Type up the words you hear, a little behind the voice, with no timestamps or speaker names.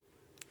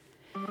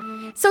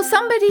So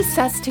somebody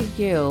says to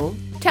you,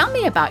 tell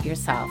me about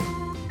yourself.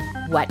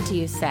 What do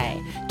you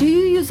say? Do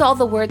you use all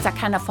the words that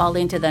kind of fall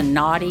into the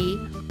naughty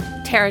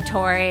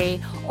territory?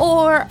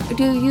 Or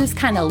do you use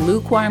kind of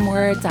lukewarm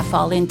words that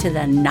fall into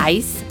the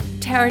nice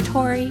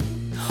territory?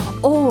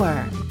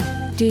 Or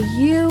do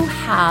you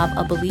have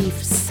a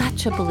belief,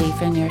 such a belief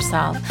in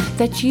yourself,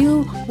 that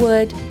you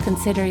would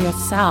consider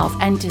yourself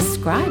and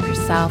describe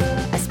yourself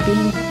as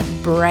being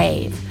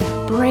brave?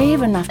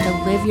 Brave enough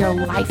to live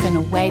your life in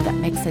a way that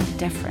makes a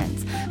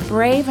difference.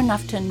 Brave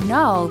enough to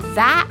know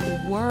that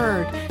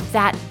word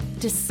that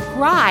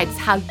describes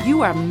how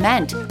you are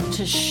meant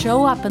to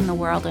show up in the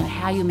world and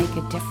how you make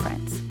a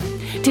difference.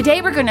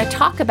 Today we're going to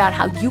talk about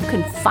how you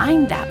can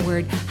find that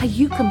word, how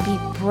you can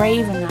be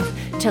brave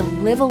enough to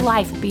live a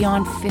life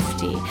beyond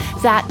 50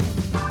 that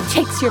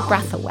takes your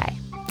breath away.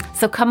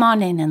 So come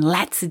on in and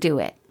let's do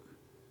it.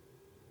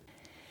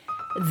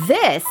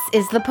 This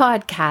is the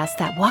podcast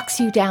that walks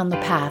you down the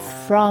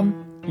path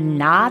from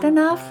not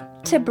enough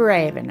to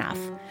brave enough.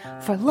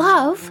 For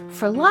love,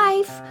 for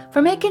life,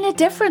 for making a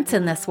difference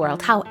in this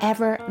world,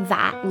 however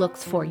that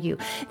looks for you.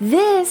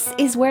 This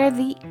is where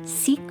the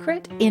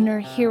secret inner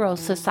hero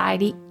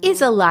society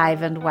is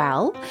alive and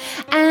well,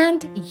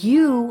 and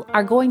you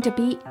are going to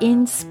be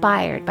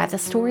inspired by the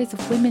stories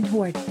of women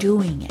who are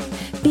doing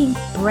it, being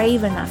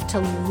brave enough to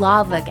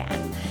love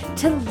again,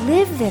 to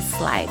live this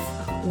life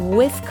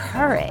with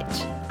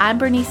courage. I'm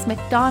Bernice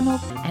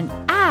McDonald, and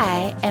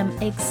I am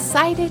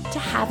excited to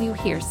have you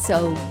here.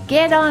 So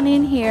get on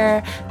in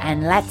here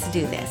and let's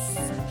do this.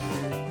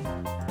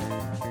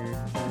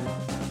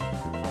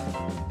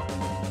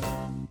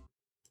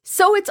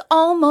 So it's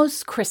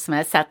almost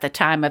Christmas at the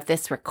time of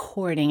this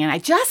recording, and I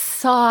just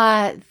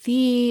saw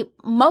the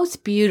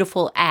most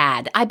beautiful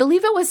ad. I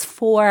believe it was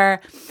for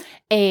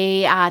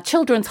a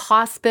children's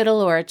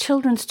hospital or a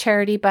children's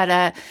charity, but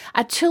a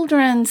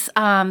children's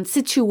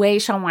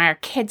situation where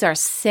kids are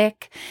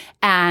sick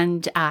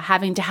and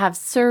having to have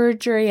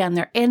surgery and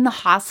they're in the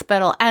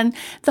hospital. And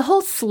the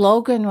whole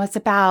slogan was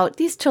about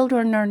these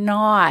children are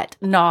not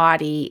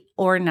naughty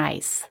or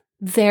nice.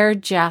 They're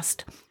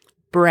just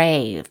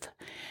brave.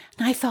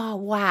 And I thought,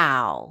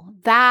 wow,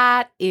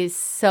 that is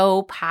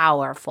so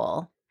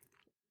powerful.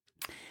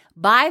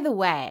 By the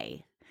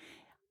way,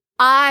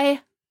 I'm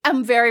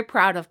very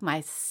proud of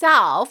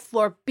myself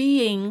for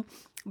being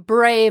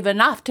brave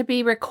enough to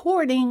be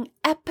recording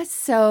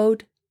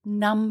episode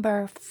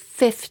number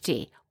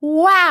 50.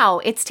 Wow,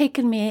 it's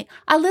taken me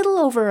a little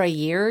over a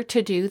year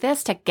to do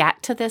this, to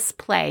get to this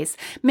place.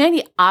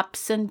 Many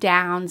ups and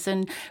downs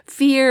and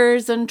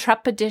fears and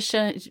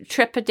trepidations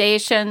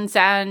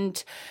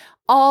and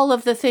all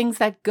of the things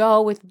that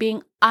go with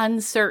being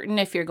uncertain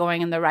if you're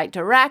going in the right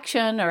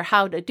direction or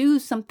how to do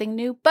something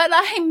new. But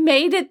I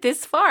made it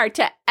this far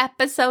to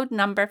episode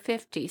number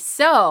 50.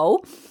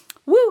 So,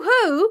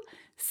 woohoo,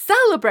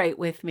 celebrate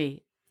with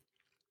me.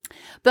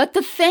 But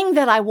the thing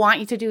that I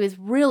want you to do is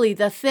really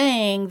the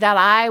thing that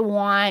I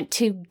want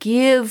to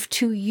give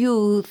to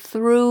you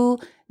through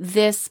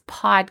this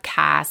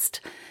podcast.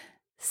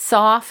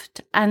 Soft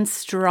and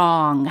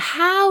strong.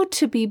 How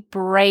to be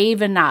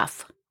brave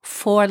enough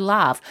for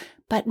love,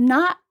 but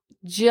not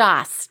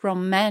just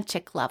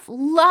romantic love.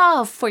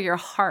 Love for your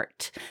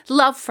heart,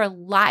 love for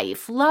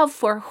life, love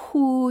for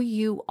who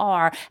you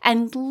are,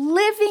 and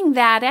living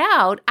that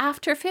out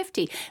after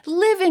 50.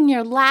 Live in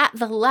your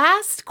the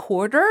last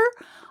quarter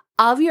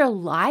of your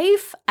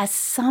life as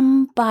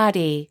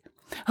somebody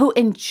who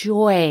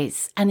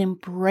enjoys and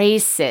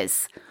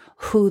embraces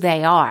who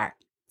they are.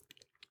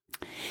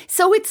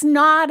 So it's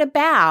not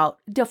about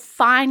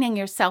defining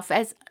yourself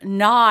as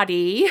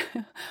naughty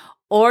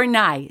or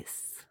nice,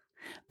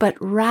 but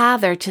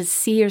rather to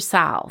see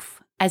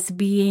yourself as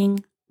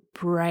being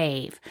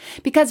brave.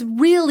 Because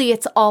really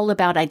it's all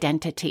about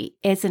identity,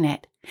 isn't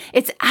it?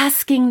 It's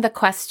asking the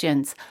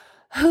questions,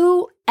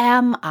 who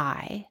am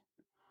I?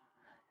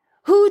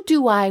 Who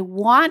do I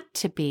want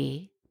to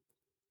be?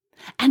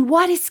 And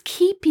what is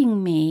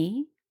keeping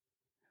me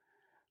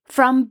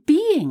from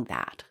being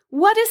that?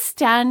 What is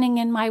standing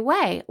in my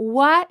way?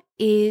 What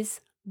is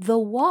the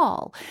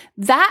wall?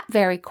 That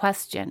very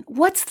question,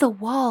 what's the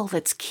wall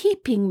that's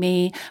keeping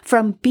me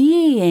from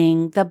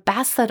being the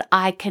best that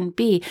I can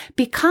be,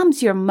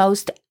 becomes your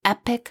most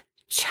epic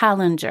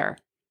challenger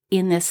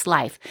in this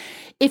life.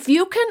 If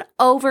you can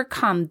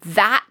overcome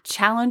that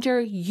challenger,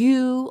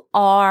 you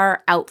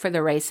are out for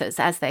the races,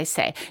 as they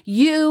say.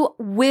 You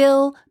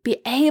will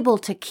be able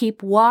to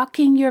keep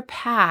walking your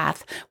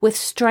path with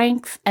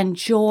strength and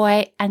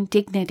joy and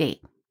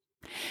dignity.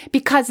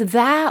 Because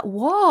that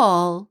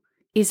wall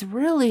is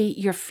really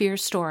your fear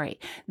story.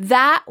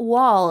 That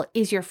wall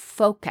is your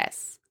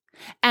focus.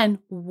 And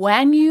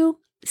when you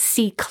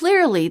see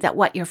clearly that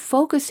what you're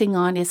focusing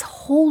on is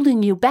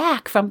holding you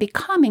back from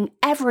becoming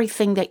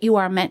everything that you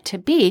are meant to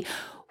be,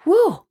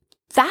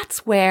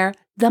 that's where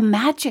the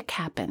magic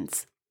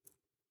happens.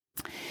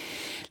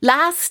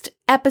 Last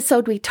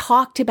episode, we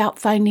talked about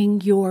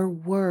finding your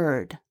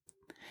word.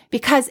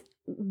 Because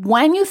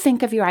when you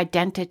think of your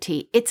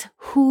identity, it's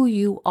who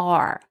you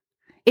are.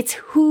 It's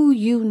who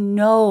you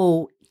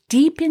know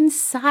deep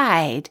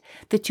inside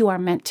that you are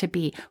meant to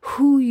be,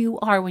 who you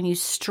are when you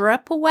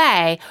strip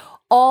away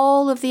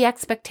all of the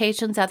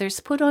expectations others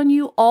put on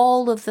you,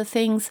 all of the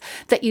things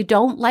that you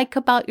don't like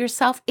about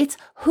yourself. It's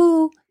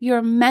who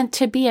you're meant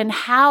to be and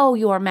how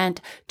you're meant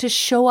to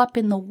show up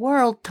in the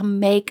world to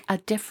make a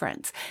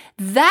difference.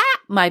 That,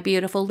 my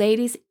beautiful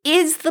ladies,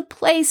 is the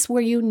place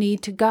where you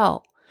need to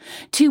go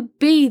to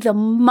be the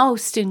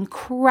most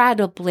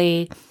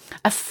incredibly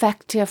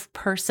effective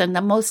person,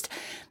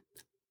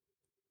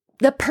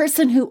 the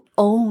person who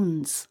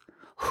owns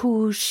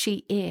who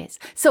she is.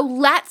 So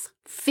let's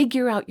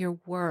figure out your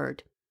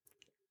word.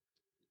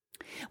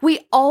 We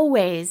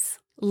always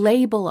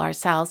label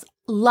ourselves.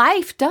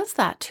 Life does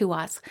that to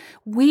us.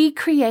 We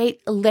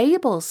create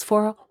labels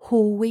for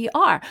who we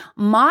are.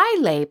 My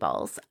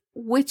labels,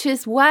 which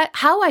is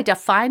how I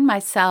define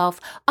myself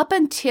up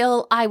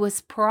until I was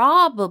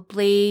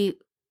probably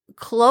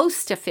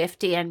close to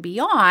 50 and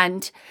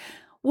beyond,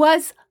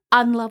 was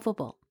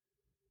unlovable.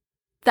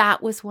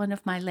 That was one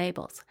of my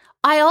labels.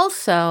 I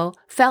also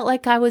felt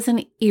like I was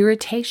an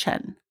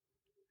irritation.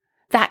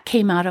 That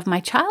came out of my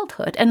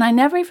childhood, and I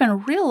never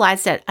even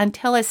realized it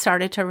until I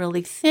started to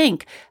really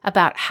think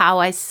about how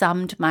I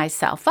summed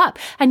myself up.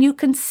 And you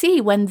can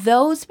see when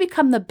those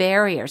become the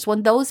barriers,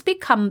 when those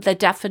become the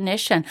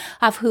definition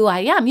of who I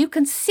am, you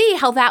can see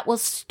how that will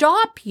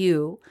stop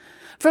you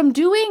from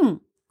doing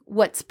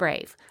what's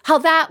brave, how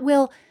that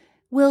will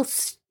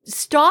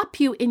stop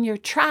you in your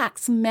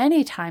tracks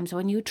many times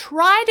when you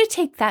try to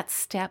take that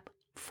step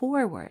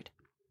forward.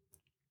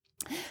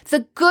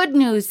 The good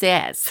news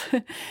is,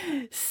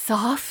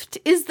 soft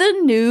is the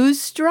new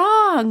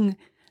strong.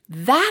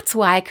 That's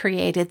why I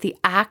created the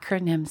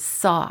acronym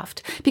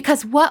SOFT,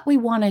 because what we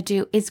want to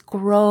do is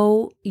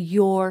grow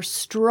your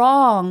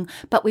strong,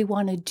 but we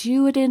want to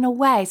do it in a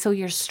way so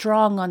you're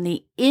strong on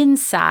the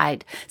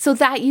inside so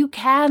that you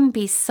can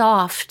be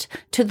soft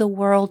to the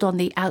world on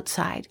the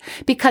outside.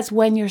 Because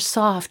when you're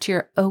soft,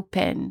 you're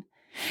open.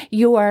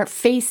 You are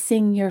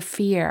facing your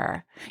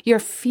fear. You're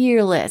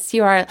fearless.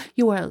 You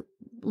are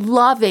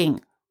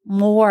loving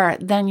more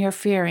than you're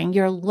fearing.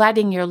 You're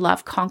letting your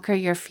love conquer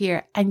your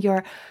fear, and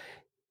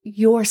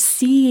you're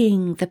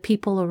seeing the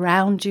people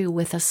around you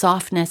with a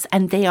softness,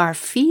 and they are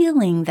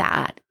feeling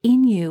that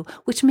in you,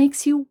 which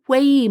makes you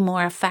way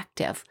more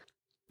effective.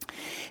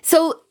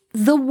 So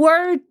the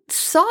word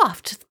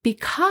soft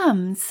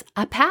becomes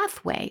a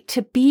pathway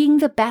to being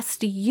the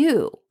best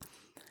you.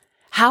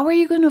 How are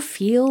you going to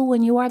feel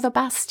when you are the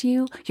best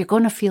you? You're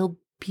going to feel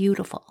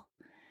beautiful.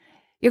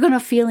 You're going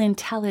to feel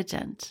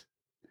intelligent.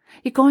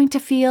 You're going to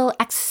feel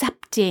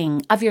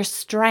accepting of your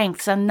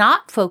strengths and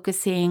not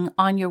focusing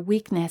on your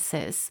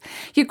weaknesses.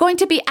 You're going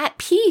to be at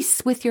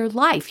peace with your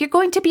life. You're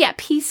going to be at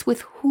peace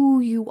with who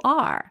you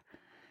are.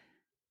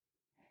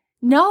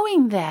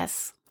 Knowing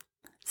this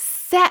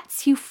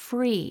sets you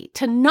free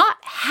to not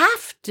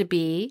have to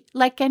be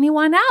like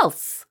anyone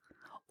else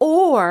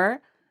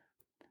or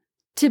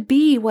to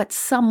be what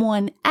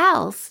someone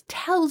else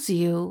tells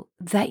you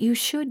that you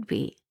should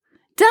be.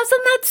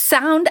 Doesn't that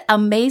sound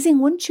amazing?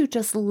 Wouldn't you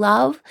just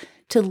love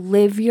to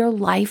live your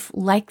life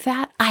like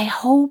that? I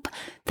hope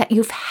that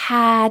you've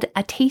had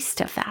a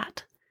taste of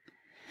that.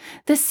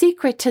 The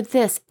secret to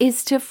this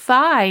is to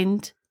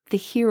find the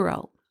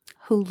hero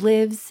who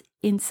lives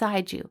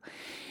inside you.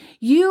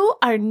 You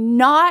are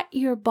not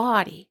your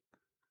body.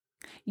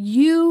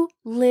 You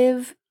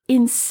live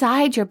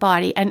inside your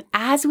body. And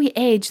as we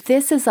age,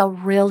 this is a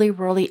really,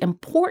 really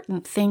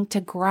important thing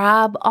to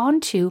grab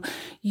onto.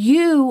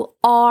 You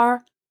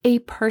are a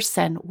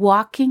person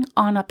walking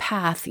on a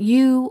path.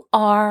 You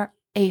are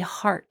a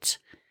heart.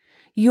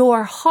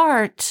 Your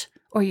heart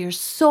or your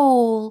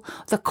soul,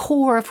 the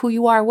core of who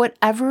you are,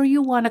 whatever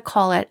you want to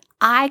call it,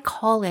 I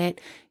call it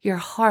your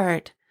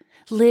heart,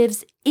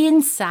 lives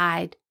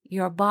inside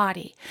your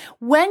body.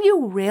 When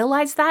you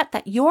realize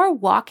that you're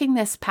walking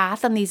this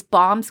path and these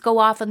bombs go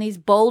off and these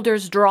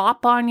boulders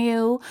drop on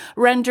you,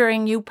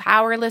 rendering you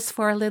powerless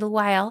for a little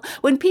while,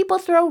 when people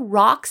throw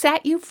rocks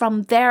at you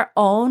from their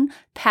own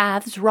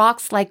paths,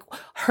 rocks like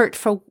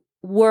hurtful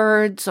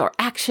words or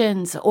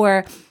actions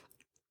or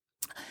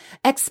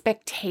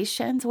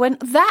expectations, when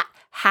that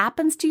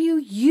happens to you,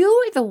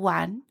 you're the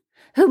one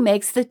who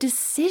makes the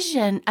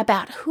decision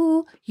about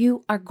who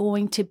you are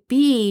going to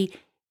be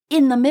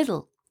in the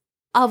middle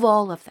of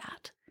all of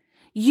that.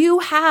 You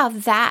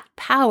have that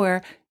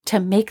power to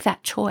make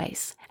that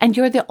choice, and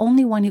you're the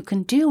only one who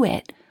can do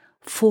it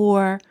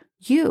for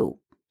you.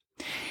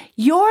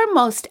 Your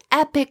most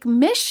epic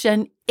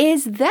mission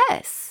is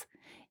this.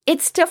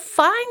 It's to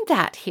find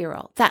that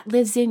hero that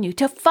lives in you,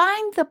 to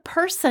find the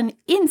person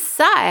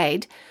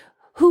inside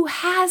who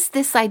has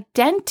this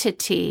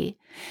identity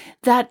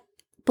that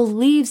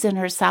believes in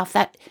herself,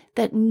 that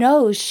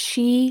knows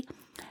she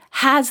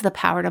has the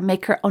power to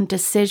make her own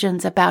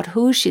decisions about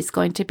who she's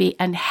going to be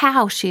and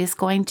how she is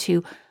going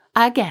to,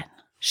 again,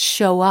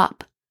 show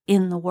up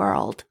in the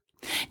world.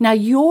 Now,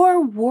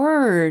 your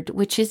word,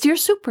 which is your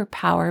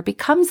superpower,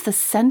 becomes the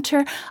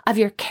center of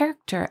your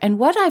character. And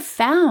what I've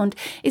found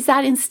is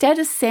that instead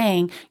of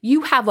saying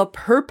you have a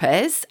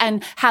purpose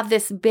and have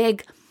this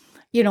big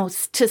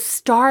to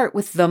start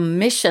with the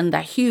mission,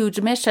 the huge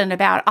mission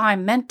about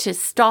I'm meant to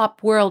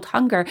stop world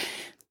hunger.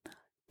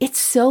 It's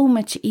so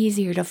much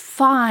easier to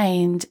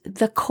find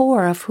the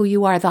core of who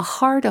you are, the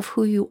heart of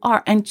who you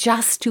are, and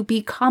just to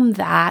become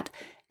that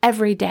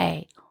every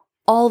day,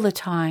 all the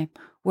time,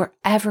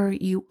 wherever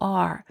you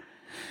are.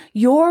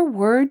 Your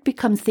word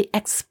becomes the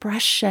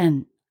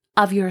expression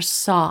of your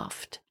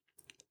soft.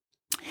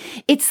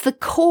 It's the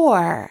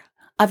core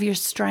of your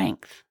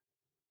strength.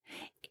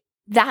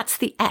 That's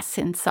the S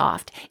in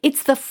soft.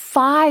 It's the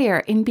fire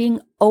in being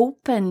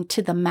open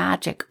to the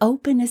magic.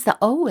 Open is the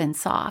O in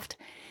soft.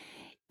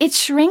 It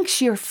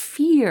shrinks your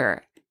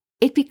fear.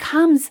 It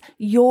becomes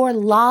your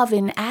love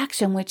in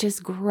action, which is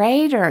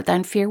greater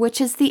than fear,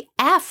 which is the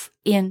F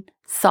in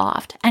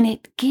soft. And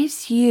it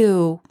gives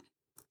you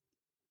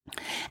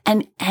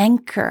an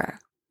anchor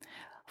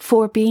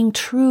for being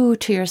true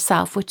to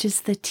yourself, which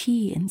is the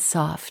T in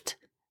soft.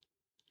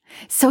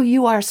 So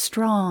you are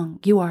strong.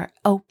 You are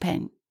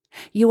open.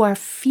 You are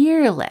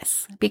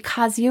fearless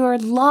because your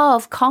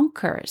love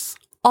conquers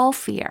all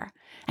fear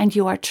and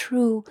you are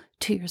true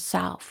to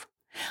yourself.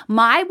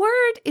 My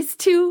word is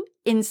to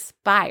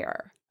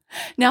inspire.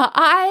 Now,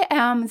 I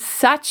am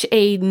such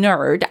a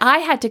nerd. I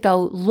had to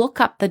go look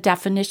up the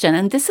definition.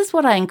 And this is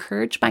what I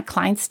encourage my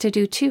clients to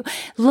do too.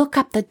 Look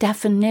up the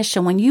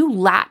definition. When you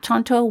latch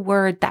onto a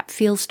word that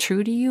feels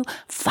true to you,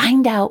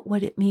 find out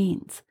what it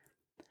means.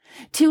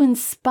 To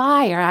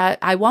inspire,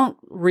 I won't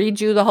read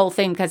you the whole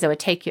thing because it would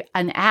take you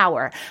an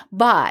hour,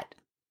 but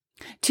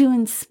to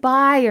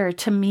inspire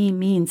to me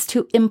means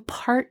to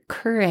impart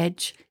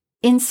courage,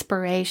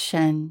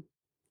 inspiration,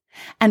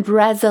 and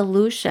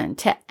resolution,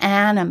 to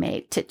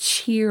animate, to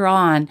cheer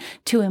on,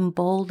 to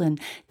embolden,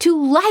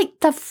 to light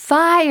the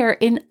fire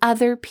in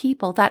other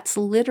people. That's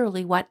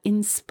literally what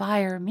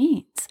inspire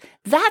means.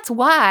 That's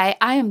why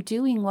I am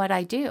doing what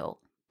I do.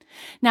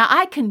 Now,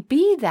 I can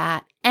be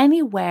that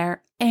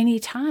anywhere,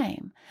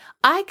 anytime.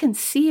 I can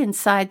see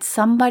inside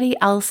somebody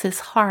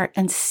else's heart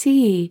and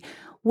see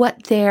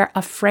what they're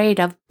afraid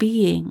of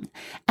being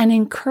and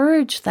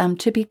encourage them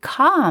to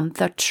become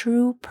the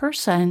true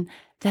person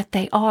that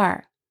they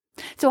are.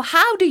 So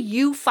how do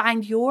you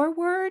find your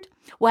word?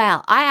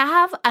 Well, I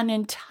have an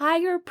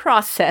entire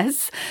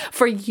process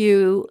for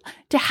you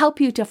to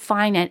help you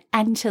define it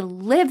and to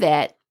live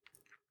it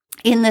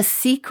in the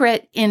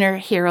Secret Inner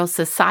Hero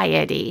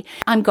Society.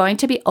 I'm going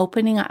to be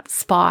opening up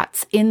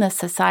spots in the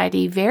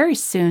society very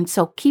soon,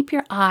 so keep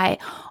your eye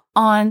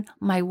on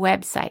my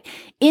website.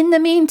 In the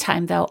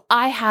meantime, though,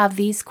 I have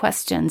these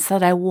questions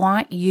that I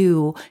want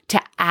you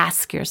to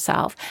ask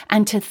yourself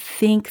and to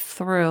think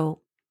through.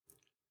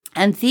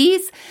 And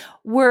these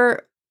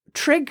were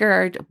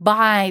triggered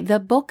by the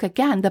book,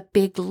 again, The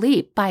Big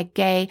Leap by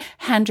Gay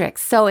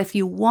Hendricks. So if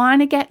you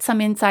want to get some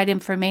inside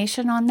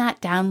information on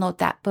that, download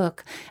that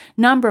book.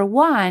 Number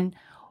one,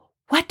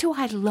 what do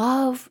I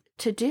love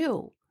to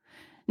do?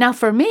 Now,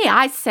 for me,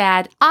 I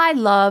said, I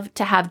love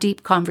to have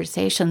deep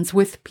conversations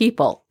with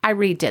people. I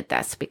redid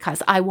this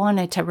because I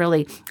wanted to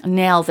really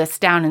nail this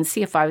down and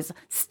see if I was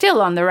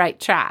still on the right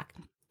track.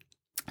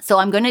 So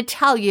I'm going to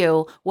tell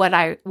you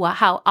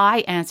how I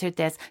answered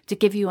this to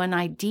give you an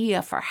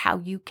idea for how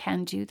you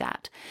can do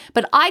that.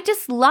 But I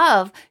just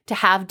love to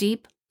have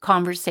deep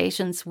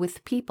conversations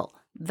with people.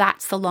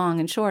 That's the long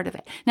and short of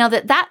it. Now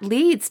that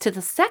leads to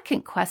the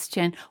second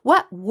question,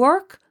 what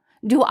work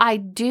do I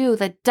do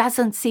that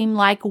doesn't seem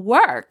like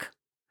work?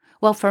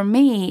 Well, for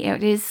me,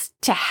 it is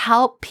to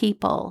help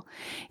people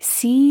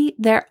see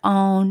their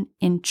own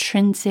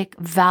intrinsic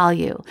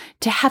value,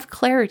 to have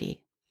clarity,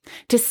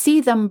 to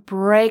see them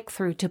break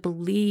through, to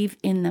believe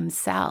in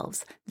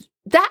themselves.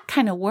 That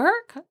kind of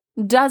work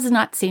does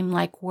not seem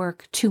like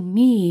work to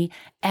me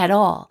at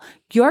all.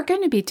 You're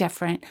going to be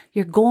different.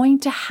 You're going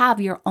to have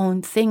your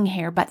own thing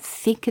here, but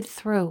think it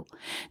through.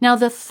 Now,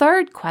 the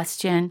third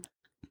question,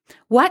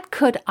 what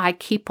could I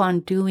keep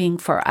on doing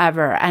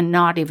forever and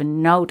not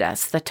even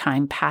notice the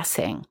time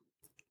passing?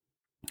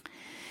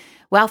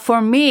 Well,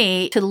 for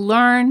me, to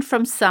learn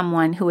from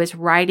someone who is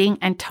writing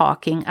and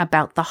talking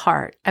about the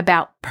heart,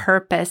 about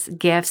purpose,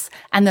 gifts,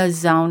 and the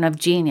zone of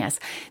genius.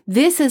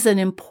 This is an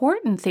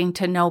important thing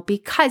to know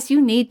because you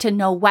need to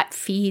know what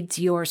feeds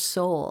your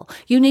soul.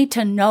 You need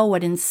to know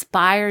what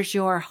inspires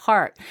your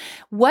heart.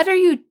 What are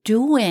you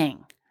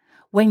doing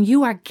when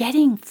you are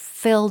getting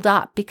filled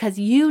up? Because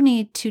you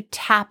need to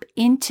tap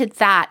into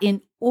that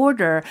in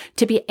order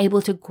to be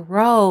able to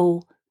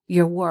grow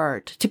your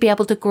word, to be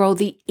able to grow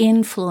the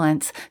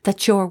influence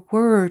that your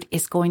word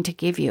is going to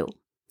give you.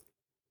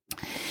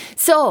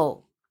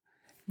 So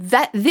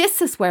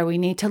this is where we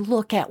need to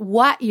look at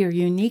what your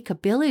unique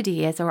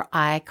ability is, or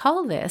I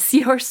call this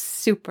your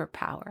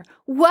superpower.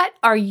 What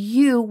are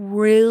you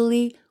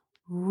really,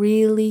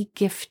 really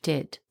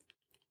gifted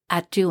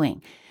at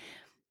doing?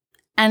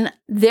 And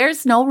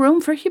there's no room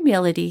for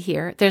humility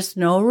here. There's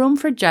no room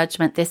for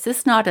judgment. This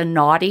is not a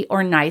naughty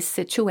or nice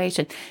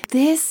situation.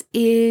 This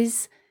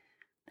is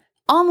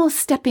almost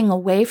stepping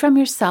away from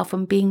yourself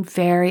and being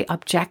very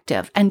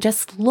objective and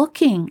just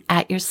looking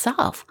at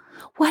yourself.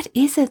 What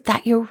is it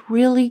that you're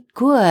really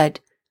good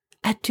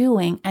at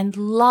doing and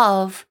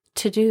love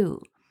to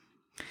do.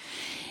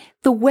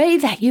 The way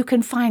that you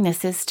can find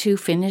this is to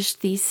finish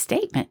these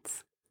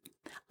statements.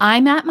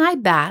 I'm at my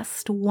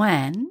best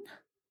when,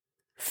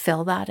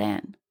 fill that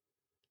in.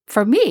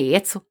 For me,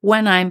 it's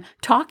when I'm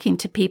talking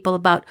to people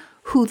about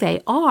who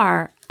they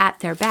are at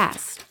their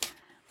best.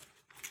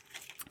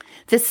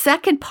 The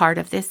second part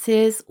of this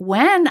is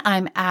when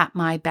I'm at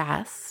my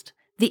best,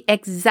 the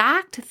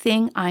exact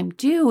thing I'm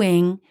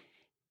doing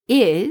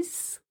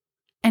is,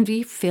 and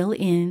we fill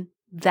in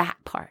that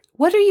part.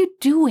 What are you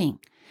doing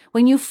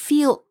when you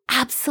feel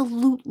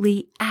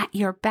absolutely at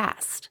your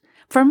best?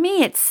 For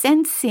me, it's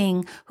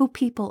sensing who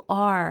people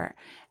are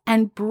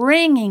and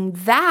bringing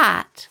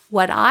that,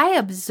 what I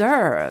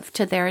observe,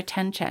 to their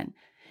attention.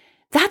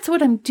 That's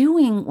what I'm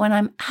doing when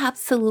I'm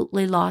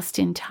absolutely lost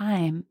in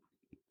time.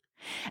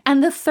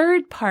 And the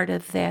third part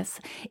of this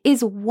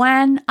is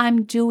when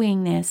I'm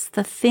doing this,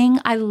 the thing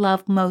I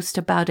love most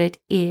about it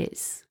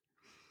is.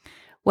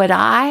 What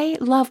I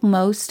love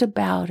most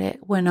about it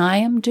when I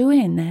am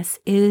doing this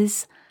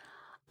is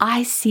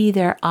I see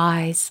their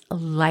eyes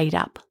light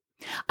up.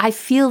 I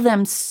feel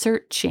them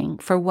searching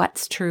for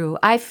what's true.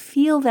 I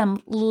feel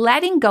them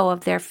letting go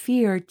of their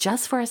fear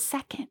just for a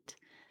second,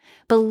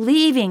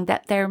 believing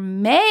that there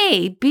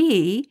may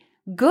be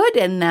good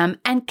in them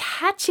and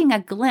catching a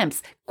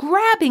glimpse,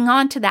 grabbing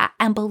onto that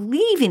and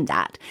believing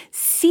that,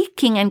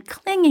 seeking and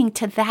clinging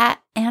to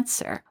that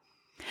answer.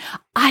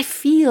 I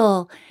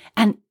feel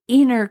an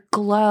inner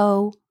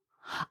glow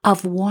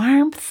of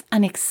warmth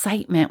and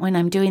excitement when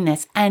I'm doing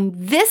this. And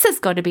this is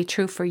going to be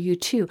true for you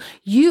too.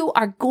 You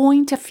are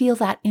going to feel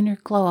that inner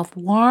glow of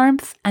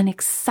warmth and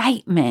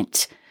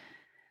excitement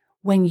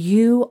when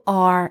you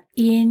are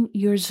in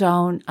your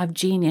zone of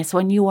genius,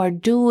 when you are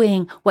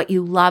doing what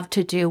you love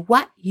to do,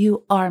 what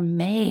you are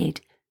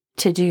made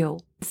to do.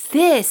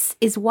 This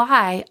is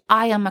why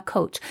I am a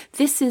coach.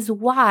 This is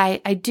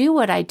why I do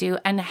what I do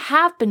and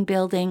have been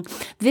building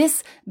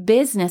this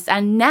business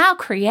and now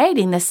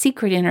creating the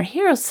Secret Inner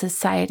Hero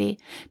Society,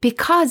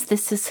 because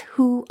this is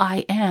who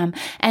I am.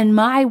 And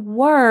my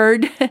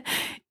word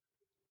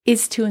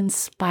is to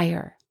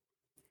inspire.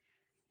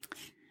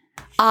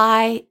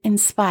 I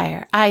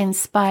inspire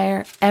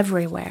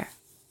everywhere.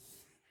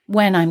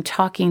 When I'm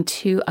talking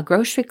to a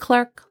grocery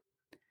clerk,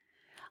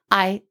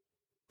 I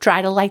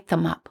try to light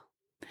them up.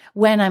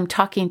 When I'm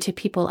talking to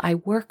people I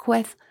work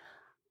with,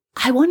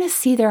 I want to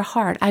see their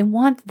heart. I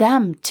want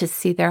them to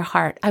see their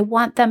heart. I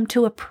want them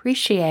to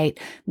appreciate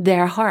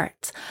their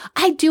hearts.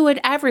 I do it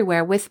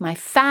everywhere with my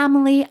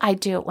family. I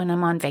do it when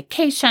I'm on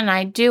vacation.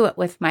 I do it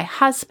with my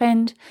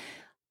husband.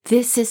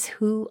 This is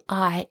who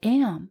I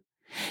am.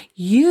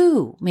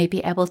 You may be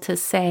able to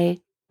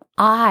say,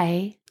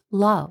 I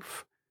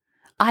love,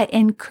 I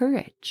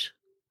encourage,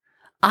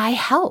 I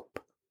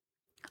help,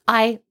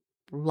 I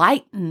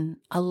lighten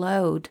a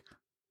load.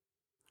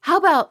 How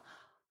about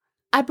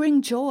I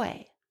bring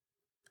joy?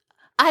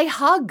 I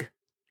hug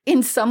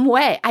in some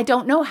way. I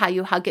don't know how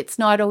you hug. It's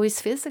not always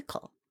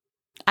physical.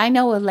 I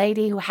know a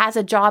lady who has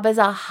a job as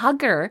a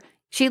hugger.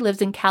 She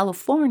lives in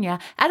California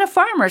at a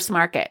farmer's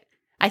market.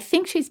 I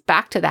think she's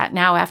back to that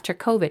now after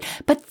COVID.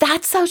 But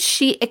that's how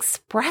she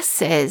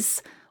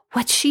expresses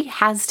what she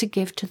has to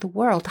give to the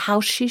world, how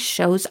she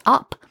shows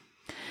up.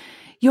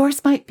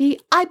 Yours might be,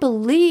 I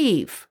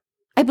believe.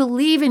 I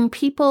believe in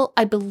people.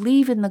 I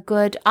believe in the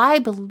good. I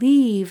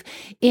believe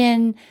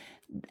in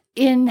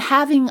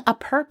having a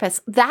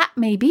purpose. That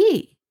may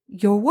be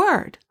your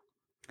word.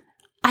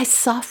 I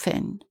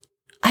soften.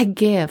 I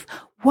give.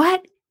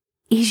 What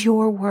is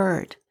your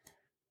word?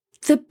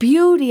 The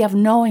beauty of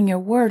knowing your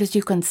word is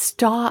you can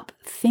stop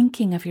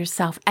thinking of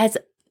yourself as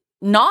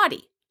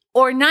naughty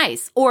or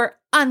nice or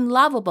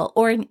unlovable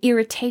or an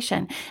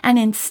irritation. And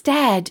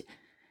instead,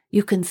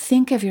 you can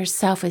think of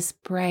yourself as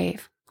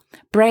brave.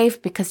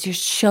 Brave because you're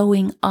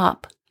showing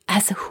up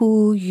as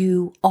who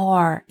you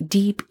are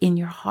deep in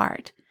your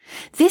heart.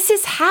 This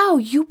is how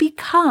you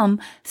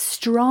become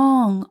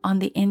strong on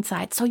the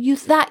inside. So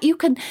that you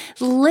can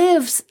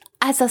live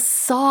as a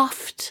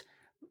soft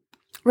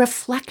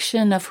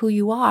reflection of who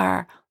you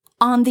are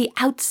on the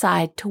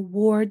outside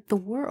toward the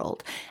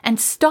world, and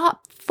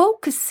stop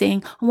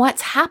focusing on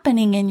what's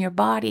happening in your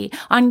body,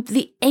 on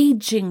the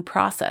aging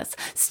process.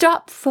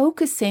 Stop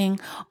focusing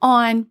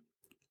on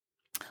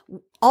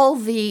all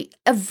the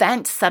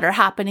events that are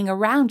happening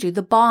around you,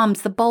 the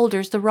bombs, the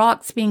boulders, the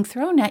rocks being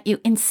thrown at you.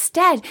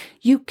 Instead,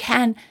 you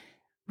can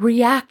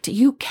react.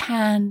 You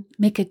can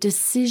make a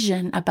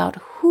decision about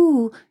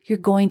who you're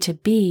going to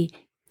be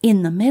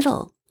in the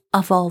middle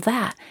of all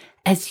that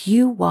as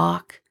you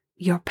walk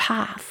your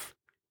path.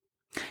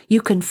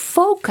 You can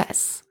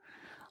focus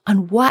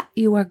on what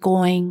you are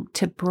going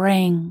to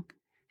bring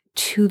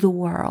to the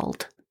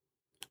world.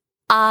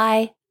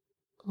 I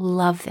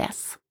love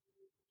this.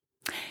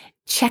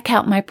 Check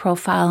out my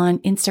profile on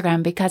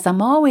Instagram because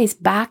I'm always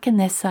backing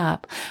this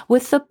up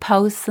with the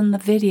posts and the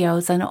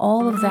videos and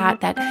all of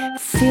that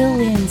fill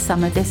in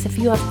some of this. If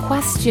you have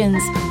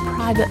questions,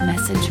 private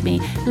message me.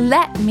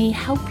 Let me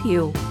help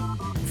you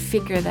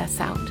figure this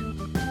out.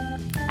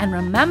 And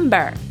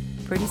remember,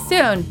 pretty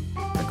soon,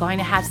 we're going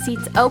to have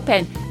seats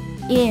open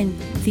in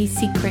the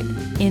secret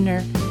inner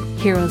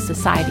Hero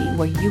Society,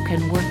 where you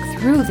can work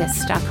through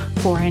this stuff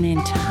for an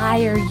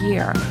entire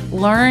year,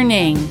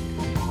 learning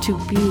to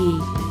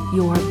be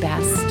your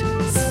best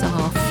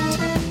soft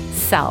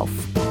self.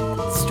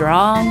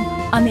 Strong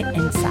on the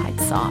inside,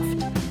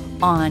 soft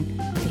on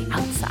the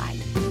outside.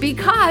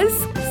 Because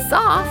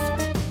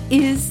soft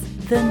is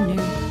the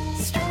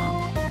new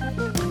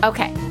strong.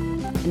 Okay,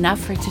 enough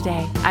for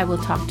today. I will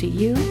talk to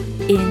you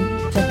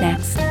in the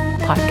next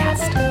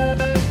podcast.